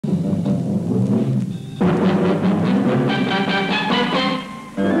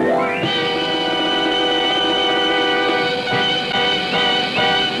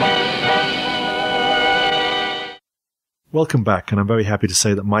Welcome back, and I'm very happy to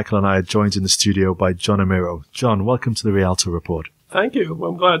say that Michael and I are joined in the studio by John Amero. John, welcome to the Rialto Report. Thank you.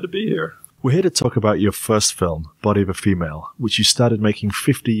 I'm glad to be here. We're here to talk about your first film, Body of a Female, which you started making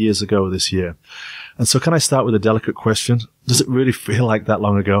 50 years ago this year. And so can I start with a delicate question? Does it really feel like that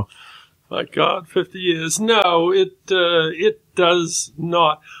long ago? My God, 50 years. No, it does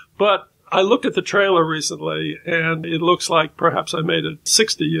not. But I looked at the trailer recently, and it looks like perhaps I made it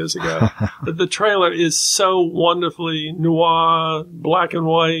 60 years ago. The trailer is so wonderfully noir, black and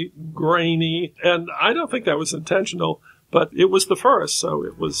white, grainy, and I don't think that was intentional, but it was the first, so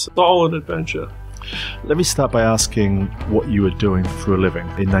it was all an adventure. Let me start by asking what you were doing for a living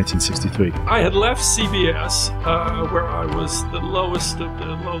in 1963. I had left CBS, where I was the lowest of the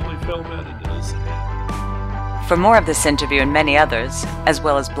lowly film editors. For more of this interview and many others, as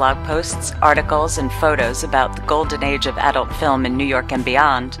well as blog posts, articles, and photos about the golden age of adult film in New York and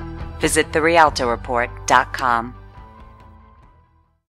beyond, visit therialtoreport.com.